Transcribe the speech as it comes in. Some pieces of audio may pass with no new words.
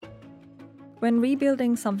When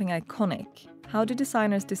rebuilding something iconic, how do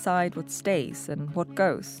designers decide what stays and what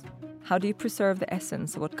goes? How do you preserve the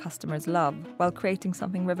essence of what customers love while creating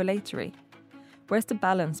something revelatory? Where's the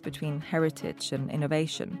balance between heritage and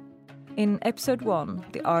innovation? In episode 1,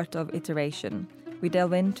 The Art of Iteration, we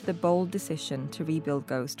delve into the bold decision to rebuild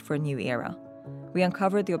Ghost for a new era. We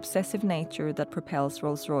uncover the obsessive nature that propels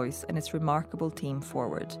Rolls-Royce and its remarkable team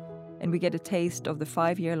forward. And we get a taste of the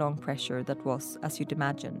 5-year-long pressure that was, as you'd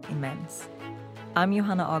imagine, immense. I'm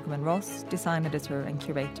Johanna Agman Ross, design editor and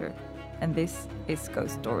curator, and this is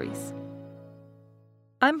Ghost Stories.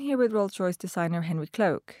 I'm here with Rolls-Royce designer Henry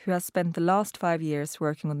Cloak, who has spent the last 5 years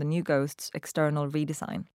working on the new Ghost's external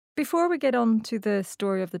redesign. Before we get on to the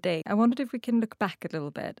story of the day, I wondered if we can look back a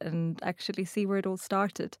little bit and actually see where it all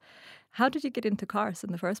started. How did you get into cars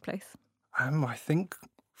in the first place? I think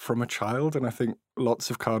from a child, and I think lots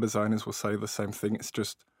of car designers will say the same thing. It's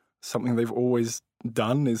just something they've always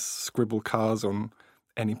done is scribble cars on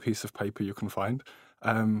any piece of paper you can find.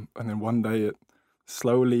 And then one day it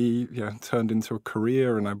slowly turned into a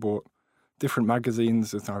career, and I bought different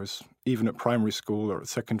magazines as I was even at primary school or at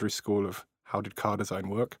secondary school of how did car design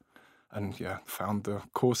work. And found the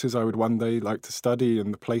courses I would one day like to study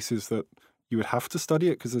and the places that you would have to study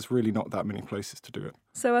it because there's really not that many places to do it.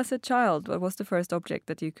 So as a child, what was the first object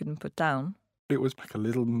that you couldn't put down? It was like a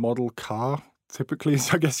little model car, typically,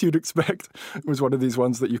 as I guess you'd expect. It was one of these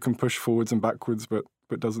ones that you can push forwards and backwards but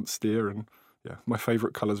doesn't steer. And my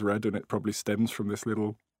favourite colour's red, and it probably stems from this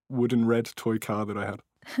little wooden red toy car that I had.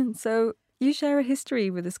 So you share a history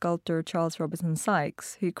with the sculptor Charles Robinson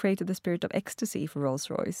Sykes, who created the Spirit of Ecstasy for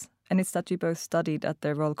Rolls-Royce, and it's that you both studied at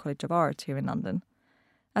the Royal College of Art here in London.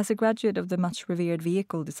 As a graduate of the much revered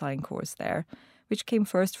vehicle design course there, which came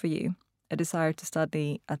first for you? A desire to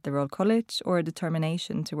study at the Royal College or a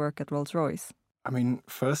determination to work at Rolls-Royce? I mean,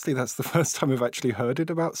 firstly, that's the first time I've actually heard it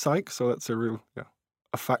about Sykes, so that's a real,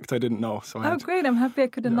 a fact I didn't know. So great, I'm happy I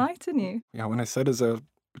could enlighten you. Yeah, when I said as a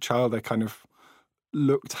child, I kind of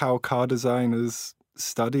looked how car designers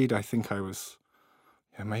studied. I think I was,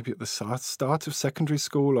 maybe at the start of secondary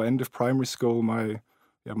school or end of primary school. My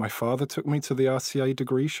father took me to the RCA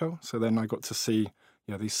degree show, so then I got to see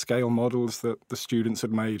these scale models that the students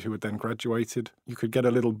had made who had then graduated. You could get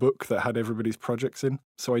a little book that had everybody's projects in.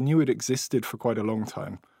 So I knew it existed for quite a long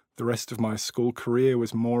time. The rest of my school career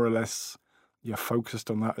was more or less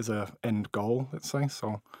focused on that as a end goal, let's say.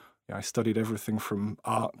 So I studied everything from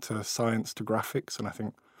art to science to graphics. And I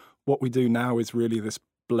think what we do now is really this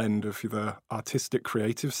blend of the artistic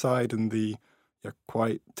creative side and the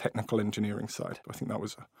quite technical engineering side. I think that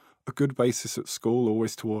was a good basis at school,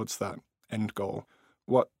 always towards that end goal.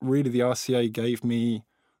 What really the RCA gave me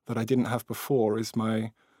that I didn't have before is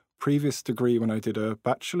my previous degree when I did a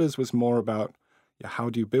bachelor's was more about how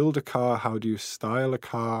do you build a car, how do you style a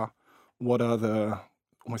car, what are the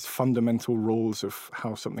almost fundamental rules of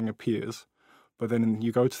how something appears. But then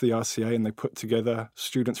you go to the RCA and they put together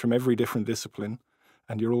students from every different discipline,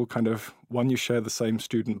 and you're all kind of, one, you share the same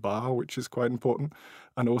student bar, which is quite important,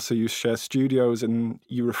 and also you share studios and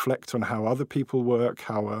you reflect on how other people work,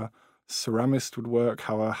 how a ceramist would work,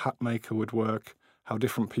 how a hat maker would work, how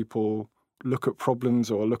different people look at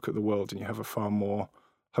problems or look at the world, and you have a far more,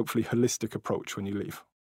 hopefully, holistic approach when you leave.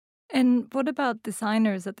 And what about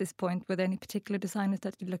designers at this point? Were there any particular designers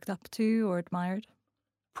that you looked up to or admired?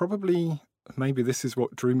 Probably, maybe this is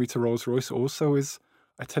what drew me to Rolls-Royce also, is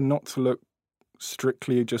I tend not to look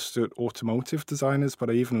strictly just at automotive designers, but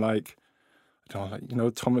I even like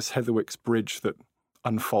Thomas Heatherwick's bridge that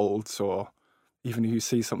unfolds, or even if you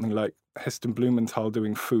see something like Heston Blumenthal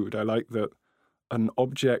doing food, I like that an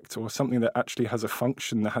object or something that actually has a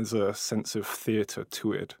function that has a sense of theatre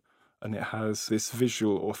to it, and it has this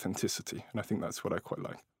visual authenticity, and I think that's what I quite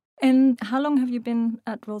like. And how long have you been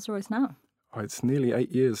at Rolls-Royce now? Oh, it's nearly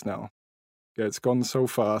 8 years now. Yeah, it's gone so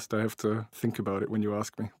fast, I have to think about it when you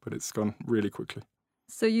ask me, but it's gone really quickly.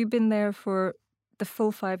 So you've been there for the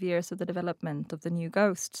full 5 years of the development of the new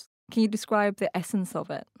Ghost. Can you describe the essence of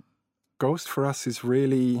it? Ghost for us is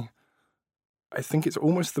really, I think it's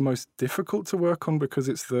almost the most difficult to work on because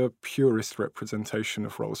it's the purest representation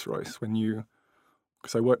of Rolls-Royce.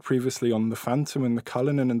 Because I worked previously on the Phantom and the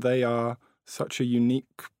Cullinan, and they are such a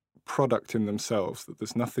unique product in themselves that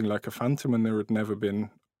there's nothing like a Phantom, and there had never been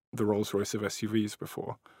the Rolls-Royce of SUVs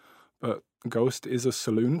before. But Ghost is a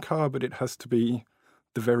saloon car, but it has to be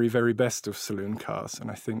the very, very best of saloon cars.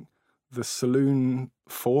 And I think the saloon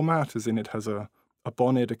format, as in it has a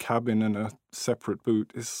bonnet, a cabin, and a separate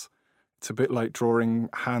boot, it's a bit like drawing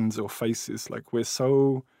hands or faces. Like, we're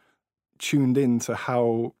so tuned in to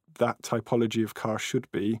how that typology of car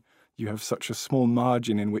should be. You have such a small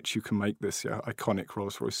margin in which you can make this iconic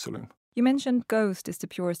Rolls-Royce saloon. You mentioned Ghost is the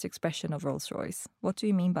purest expression of Rolls-Royce. What do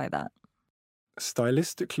you mean by that?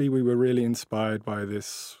 Stylistically, we were really inspired by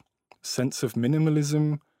this sense of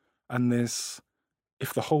minimalism and this,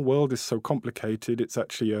 if the whole world is so complicated, it's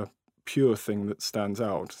actually a pure thing that stands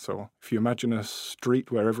out. So if you imagine a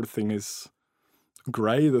street where everything is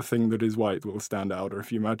grey, the thing that is white will stand out. Or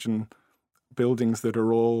if you imagine buildings that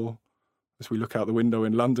are all, as we look out the window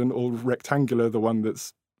in London, all rectangular, the one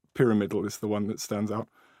that's pyramidal is the one that stands out.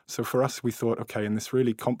 So for us, we thought, okay, in this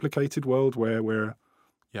really complicated world where we're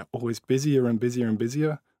always busier and busier and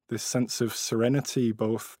busier, this sense of serenity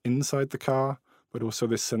both inside the car, but also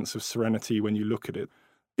this sense of serenity when you look at it.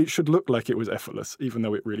 It should look like it was effortless, even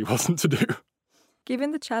though it really wasn't to do.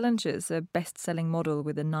 Given the challenges a best-selling model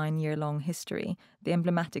with a 9-year-long history, the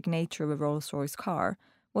emblematic nature of a Rolls-Royce car,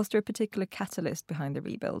 was there a particular catalyst behind the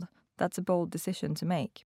rebuild? That's a bold decision to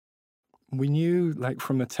make. We knew,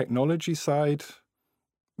 from the technology side,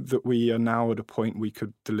 that we are now at a point we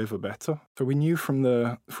could deliver better. So we knew from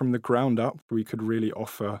the ground up we could really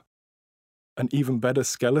offer an even better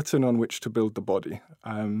skeleton on which to build the body.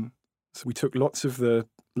 So we took lots of the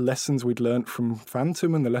lessons we'd learnt from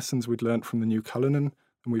Phantom and the lessons we'd learnt from the new Cullinan,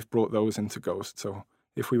 and we've brought those into Ghost. So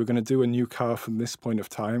if we were going to do a new car from this point of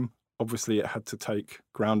time, obviously it had to take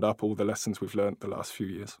ground up all the lessons we've learnt the last few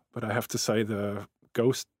years. But I have to say the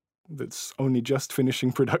Ghost that's only just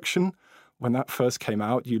finishing production, when that first came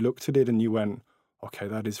out, you looked at it and you went, okay,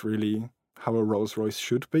 that is really how a Rolls-Royce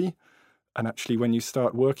should be. And actually, when you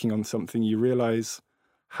start working on something, you realize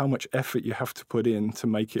how much effort you have to put in to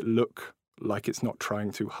make it look like it's not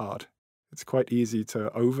trying too hard. It's quite easy to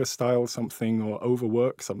overstyle something or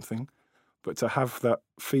overwork something, but to have that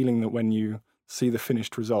feeling that when you see the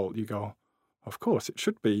finished result, you go, of course, it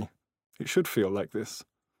should feel like this.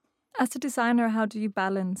 As a designer, how do you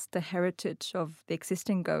balance the heritage of the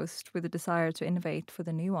existing Ghost with the desire to innovate for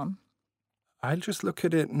the new one? I just look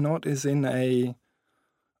at it not as in a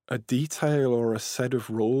detail or a set of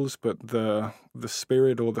rules, but the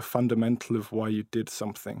spirit or the fundamental of why you did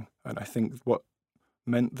something. And I think what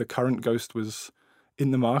meant the current Ghost was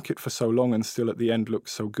in the market for so long and still at the end looked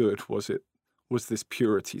so good was this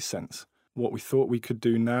purity sense. What we thought we could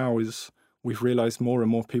do now is we've realized more and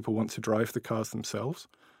more people want to drive the cars themselves.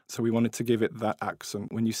 So we wanted to give it that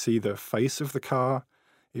accent. When you see the face of the car,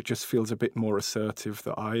 it just feels a bit more assertive.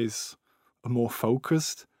 The eyes are more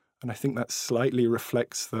focused. And I think that slightly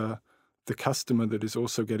reflects the customer that is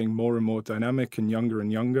also getting more and more dynamic and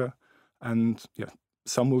younger. And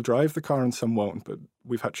some will drive the car and some won't. But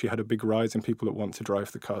we've actually had a big rise in people that want to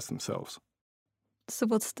drive the cars themselves. So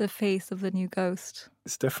what's the face of the new Ghost?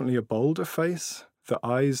 It's definitely a bolder face. The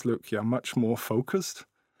eyes look, much more focused.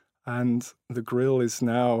 And the grille is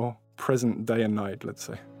now present day and night, let's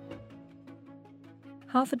say.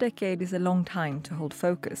 Half a decade is a long time to hold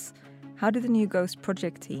focus. How did the new Ghost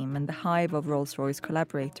project team and the hive of Rolls-Royce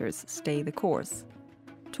collaborators stay the course?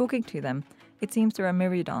 Talking to them, it seems there are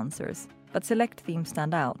myriad answers, but select themes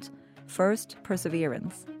stand out. First,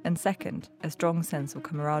 perseverance, and second, a strong sense of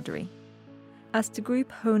camaraderie. As the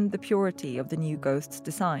group honed the purity of the new Ghost's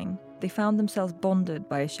design, they found themselves bonded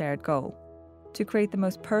by a shared goal: to create the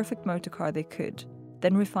most perfect motorcar they could,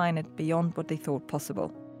 then refine it beyond what they thought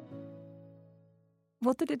possible.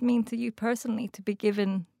 What did it mean to you personally to be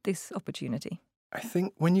given this opportunity? I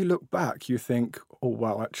think when you look back, you think, oh,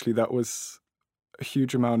 wow, actually that was a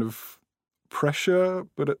huge amount of pressure.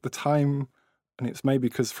 But at the time, and it's maybe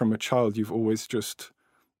because from a child you've always just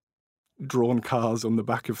drawn cars on the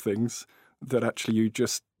back of things, that actually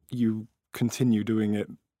you continue doing it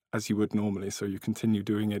as you would normally. So you continue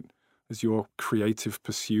doing it as your creative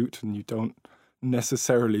pursuit, and you don't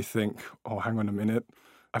necessarily think, oh, hang on a minute,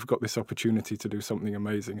 I've got this opportunity to do something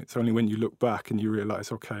amazing. It's only when you look back and you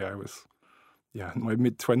realize, okay, I was in my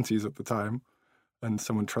mid-20s at the time and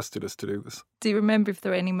someone trusted us to do this. Do you remember if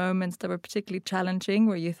there are any moments that were particularly challenging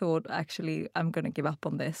where you thought, actually, I'm going to give up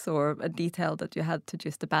on this, or a detail that you had to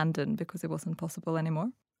just abandon because it wasn't possible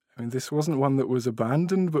anymore? I mean, this wasn't one that was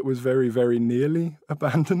abandoned, but was very, very nearly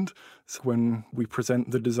abandoned. So when we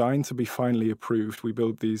present the design to be finally approved, we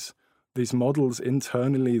build these models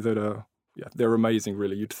internally that are, they're amazing,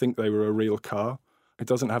 really. You'd think they were a real car. It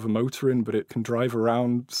doesn't have a motor in, but it can drive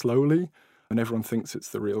around slowly, and everyone thinks it's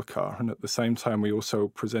the real car. And at the same time, we also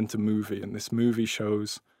present a movie, and this movie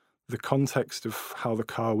shows the context of how the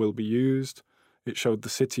car will be used. It showed the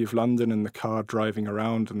city of London and the car driving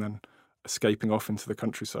around and then escaping off into the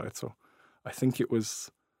countryside. So I think it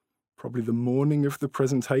was probably the morning of the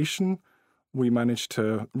presentation, we managed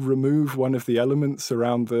to remove one of the elements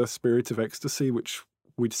around the Spirit of Ecstasy, which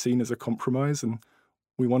we'd seen as a compromise, and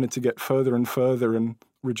we wanted to get further and further and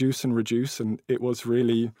reduce, and it was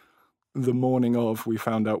really the morning of, we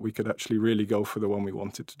found out we could actually really go for the one we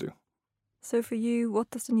wanted to do. So for you, what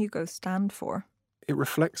does the new Ghost stand for? It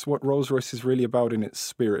reflects what Rolls-Royce is really about in its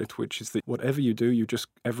spirit, which is that whatever you do, you just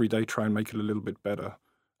every day try and make it a little bit better.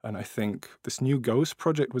 And I think this new Ghost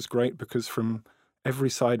project was great because from every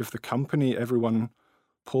side of the company, everyone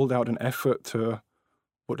pulled out an effort to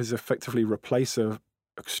what is effectively replace a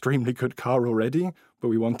extremely good car already, but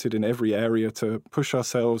we wanted in every area to push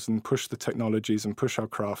ourselves and push the technologies and push our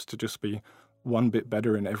crafts to just be one bit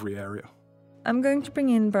better in every area. I'm going to bring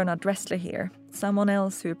in Bernard Dressler here, someone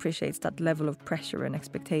else who appreciates that level of pressure and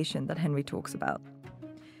expectation that Henry talks about.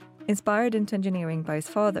 Inspired into engineering by his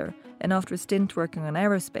father, and after a stint working on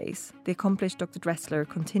aerospace, the accomplished Dr. Dressler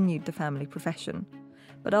continued the family profession.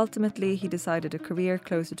 But ultimately, he decided a career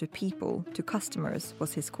closer to people, to customers,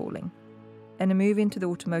 was his calling. And a move into the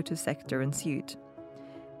automotive sector ensued.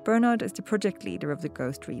 Bernard is the project leader of the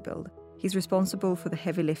Ghost rebuild. He's responsible for the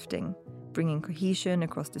heavy lifting, bringing cohesion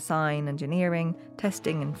across design, engineering,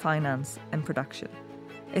 testing and finance and production.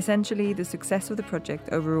 Essentially, the success of the project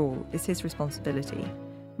overall is his responsibility.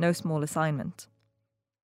 No small assignment.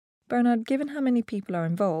 Bernard, given how many people are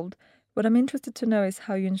involved, what I'm interested to know is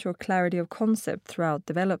how you ensure clarity of concept throughout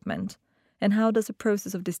development. And how does the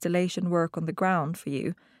process of distillation work on the ground for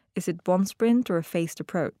you? Is it one sprint or a phased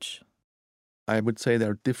approach? I would say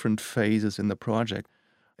there are different phases in the project.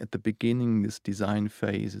 At the beginning, this design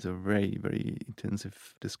phase is a very, very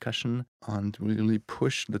intensive discussion and really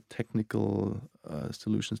push the technical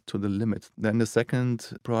solutions to the limit. Then the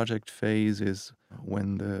second project phase is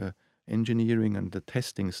when the engineering and the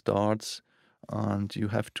testing starts, and you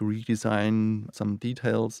have to redesign some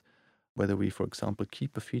details, whether we, for example,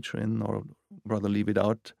 keep a feature in or rather leave it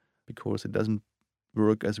out because it doesn't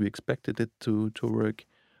work as we expected it to work.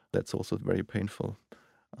 That's also very painful.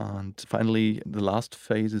 And finally, the last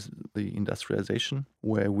phase is the industrialization,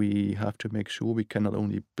 where we have to make sure we can not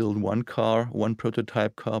only build one car, one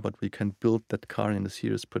prototype car, but we can build that car in a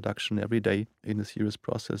serious production every day in a serious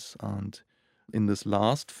process. And in this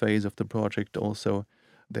last phase of the project also,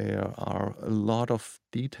 there are a lot of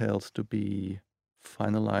details to be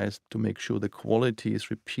finalized to make sure the quality is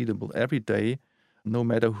repeatable every day. No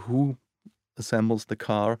matter who assembles the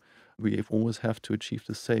car, we always have to achieve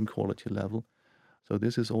the same quality level. So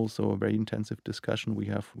this is also a very intensive discussion we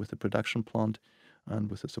have with the production plant and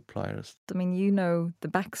with the suppliers. I mean, you know the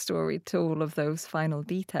backstory to all of those final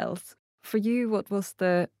details. For you, what was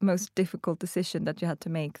the most difficult decision that you had to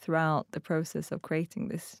make throughout the process of creating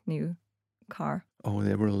this new car? Oh,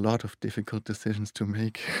 there were a lot of difficult decisions to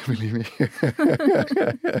make, believe me.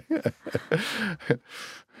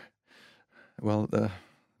 Well,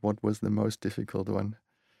 what was the most difficult one?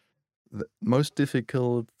 The most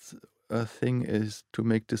difficult thing is to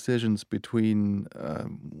make decisions between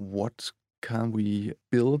what can we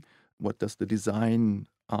build, what does the design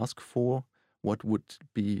ask for, what would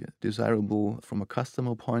be desirable from a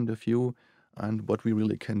customer point of view, and what we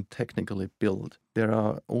really can technically build. There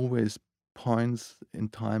are always points in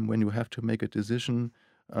time when you have to make a decision,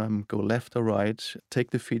 go left or right,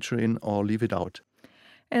 take the feature in or leave it out.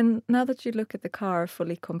 And now that you look at the car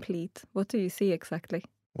fully complete, what do you see exactly?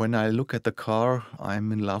 When I look at the car,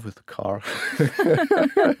 I'm in love with the car.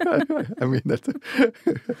 I mean,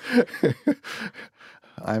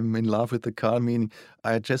 I'm in love with the car, meaning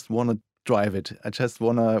I just want to drive it. I just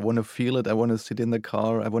want to feel it. I want to sit in the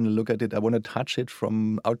car. I want to look at it. I want to touch it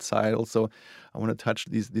from outside also. I want to touch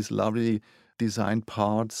these lovely design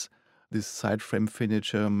parts, this side frame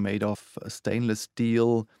furniture made of stainless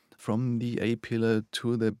steel from the A-pillar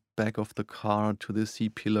to the back of the car to the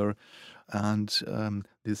C-pillar. And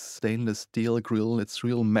this stainless steel grille, it's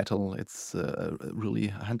real metal. It's really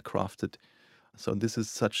handcrafted. So this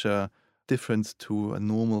is such a difference to a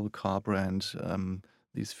normal car brand,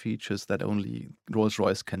 these features that only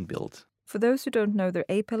Rolls-Royce can build. For those who don't know their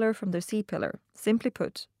A-pillar from their C-pillar, simply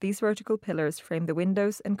put, these vertical pillars frame the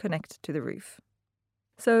windows and connect to the roof.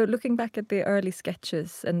 So looking back at the early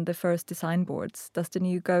sketches and the first design boards, does the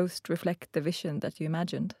new Ghost reflect the vision that you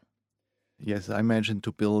imagined? Yes, I imagined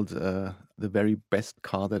to build the very best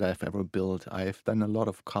car that I've ever built. I've done a lot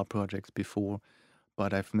of car projects before,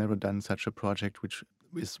 but I've never done such a project which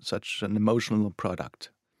is such an emotional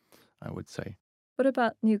product, I would say. What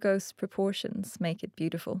about new Ghost's proportions make it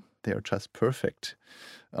beautiful? They're just perfect.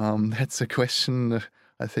 That's a question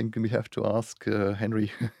I think we have to ask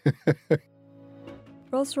Henry.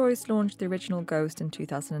 Rolls-Royce launched the original Ghost in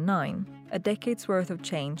 2009. A decade's worth of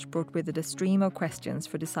change brought with it a stream of questions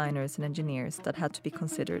for designers and engineers that had to be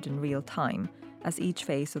considered in real time as each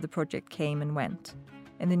phase of the project came and went,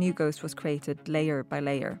 and the new Ghost was created layer by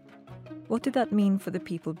layer. What did that mean for the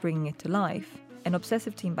people bringing it to life? an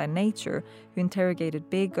obsessive team by nature who interrogated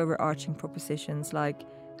big overarching propositions like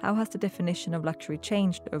how has the definition of luxury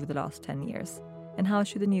changed over the last 10 years? And how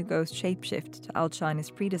should the new Ghost shapeshift to outshine its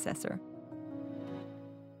predecessor?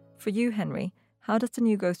 For you, Henry, how does the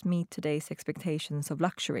new Ghost meet today's expectations of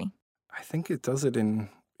luxury? I think it does it in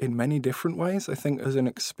many different ways. I think as an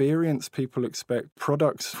experience, people expect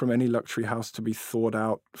products from any luxury house to be thought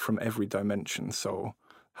out from every dimension. So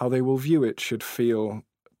how they will view it should feel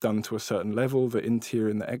done to a certain level. The interior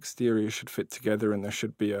and the exterior should fit together, and there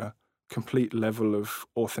should be a complete level of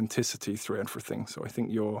authenticity through everything. So I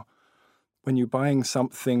think when you're buying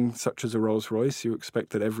something such as a Rolls-Royce, you expect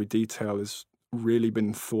that every detail has really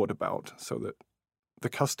been thought about so that the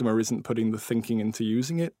customer isn't putting the thinking into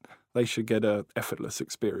using it. They should get an effortless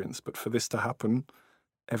experience. But for this to happen,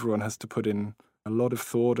 everyone has to put in a lot of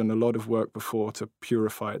thought and a lot of work before to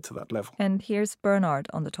purify it to that level. And here's Bernard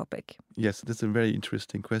on the topic. Yes, that's a very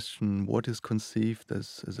interesting question. What is conceived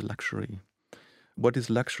as a luxury? What is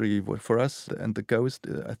luxury for us? And the Ghost,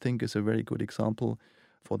 I think, is a very good example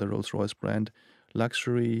for the Rolls-Royce brand.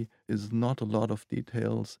 Luxury is not a lot of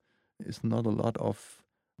details. It's not a lot of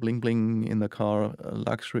bling-bling in the car.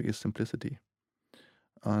 Luxury is simplicity.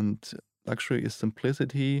 And luxury is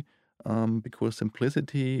simplicity because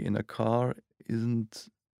simplicity in a car isn't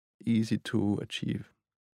easy to achieve.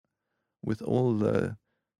 With all the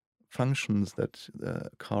functions that the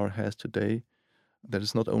car has today, that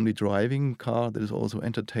is not only driving car, that is also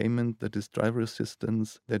entertainment, that is driver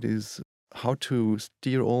assistance, that is how to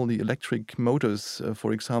steer all the electric motors,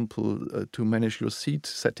 for example, to manage your seat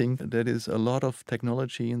setting. That is a lot of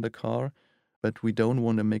technology in the car, but we don't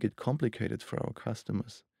want to make it complicated for our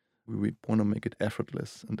customers. We want to make it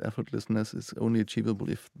effortless, and effortlessness is only achievable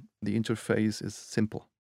if the interface is simple.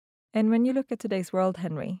 And when you look at today's world,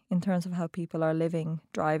 Henry, in terms of how people are living,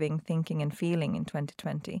 driving, thinking and feeling in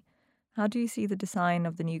 2020, how do you see the design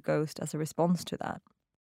of the new Ghost as a response to that?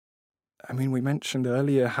 I mean, we mentioned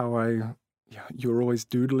earlier how you're always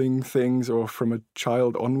doodling things, or from a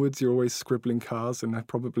child onwards, you're always scribbling cars. And I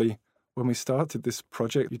probably, when we started this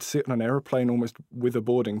project, you'd sit on an aeroplane almost with a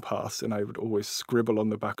boarding pass, and I would always scribble on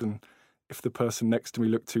the back. And if the person next to me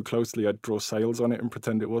looked too closely, I'd draw sails on it and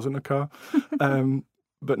pretend it wasn't a car.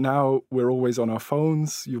 But now we're always on our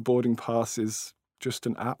phones. Your boarding pass is just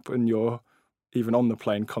an app, and you're even on the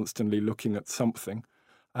plane constantly looking at something.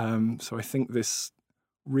 So I think this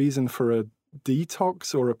reason for a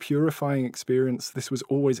detox or a purifying experience, this was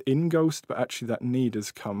always in Ghost, but actually that need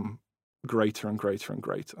has come greater and greater and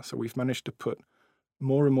greater. So we've managed to put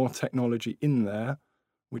more and more technology in there,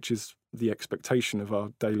 which is the expectation of our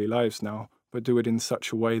daily lives now, but do it in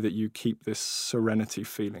such a way that you keep this serenity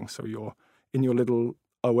feeling. So you're in your little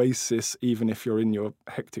oasis, even if you're in your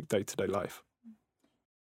hectic day-to-day life.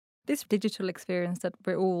 This digital experience that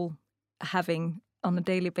we're all having on a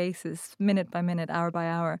daily basis, minute by minute, hour by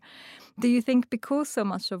hour, do you think because so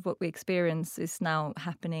much of what we experience is now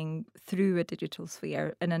happening through a digital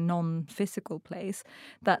sphere in a non-physical place,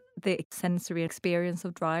 that the sensory experience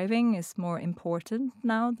of driving is more important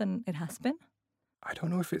now than it has been? I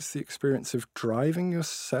don't know if it's the experience of driving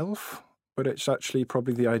yourself, but it's actually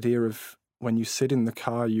probably the idea of when you sit in the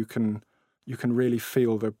car, you can really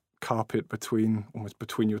feel the carpet almost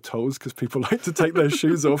between your toes, because people like to take their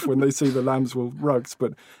shoes off when they see the Lambswool rugs.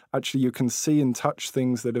 But actually you can see and touch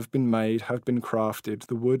things that have been made, have been crafted.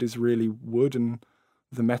 The wood is really wood, and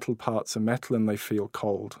the metal parts are metal, and they feel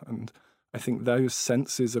cold. And I think those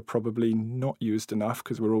senses are probably not used enough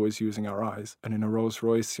because we're always using our eyes. And in a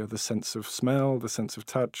Rolls-Royce, you have the sense of smell, the sense of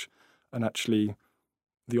touch, and actually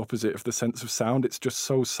the opposite of the sense of sound. It's just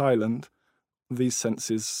so silent. These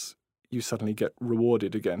senses, you suddenly get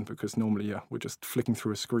rewarded again, because normally, we're just flicking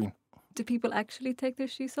through a screen. Do people actually take their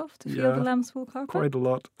shoes off to feel the Lambswool carpet? Quite a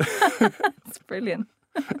lot. That's brilliant.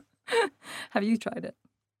 Have you tried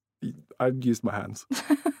it? I've used my hands.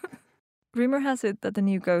 Rumour has it that the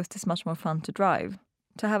new Ghost is much more fun to drive,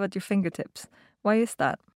 to have at your fingertips. Why is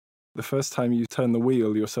that? The first time you turn the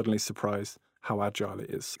wheel, you're suddenly surprised how agile it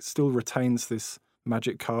is. It still retains this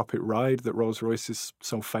magic carpet ride that Rolls-Royce is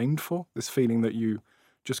so famed for, this feeling that you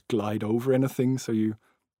just glide over anything. So you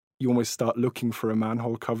almost start looking for a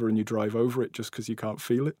manhole cover and you drive over it just because you can't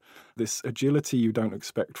feel it. This agility you don't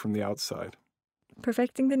expect from the outside.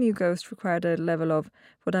 Perfecting the new Ghost required a level of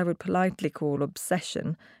what I would politely call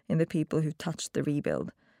obsession in the people who touched the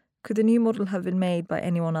rebuild. Could the new model have been made by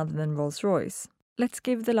anyone other than Rolls-Royce? Let's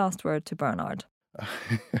give the last word to Bernard.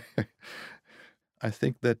 I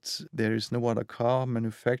think that there is no other car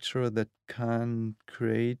manufacturer that can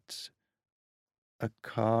create a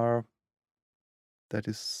car that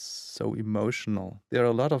is so emotional. There are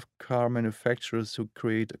a lot of car manufacturers who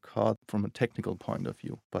create a car from a technical point of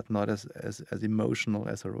view, but not as emotional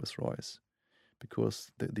as a Rolls-Royce,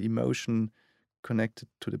 because the emotion connected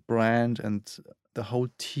to the brand and the whole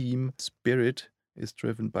team spirit is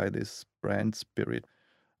driven by this brand spirit.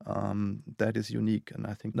 That is unique, and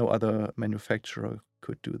I think no other manufacturer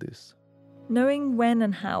could do this. Knowing when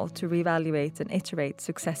and how to reevaluate and iterate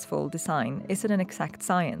successful design isn't an exact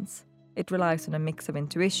science. It relies on a mix of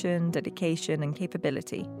intuition, dedication, and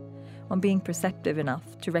capability, on being perceptive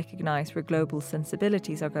enough to recognize where global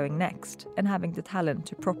sensibilities are going next, and having the talent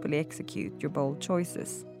to properly execute your bold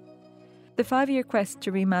choices. The 5-year quest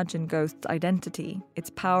to reimagine Ghost's identity, its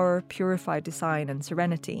power, purified design, and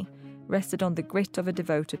serenity, rested on the grit of a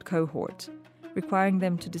devoted cohort, requiring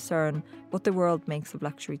them to discern what the world makes of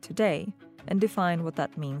luxury today and define what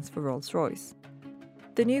that means for Rolls-Royce.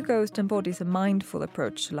 The new Ghost embodies a mindful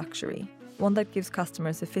approach to luxury, one that gives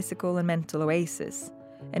customers a physical and mental oasis,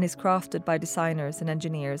 and is crafted by designers and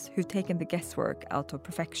engineers who've taken the guesswork out of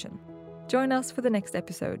perfection. Join us for the next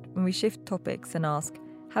episode when we shift topics and ask,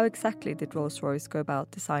 how exactly did Rolls-Royce go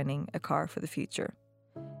about designing a car for the future?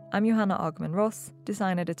 I'm Johanna Agman Ross,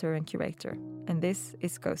 design editor and curator, and this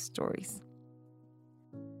is Ghost Stories.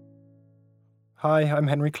 Hi, I'm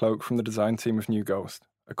Henry Cloak from the design team of New Ghost.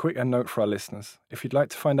 A quick end note for our listeners. If you'd like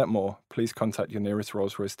to find out more, please contact your nearest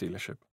Rolls-Royce dealership.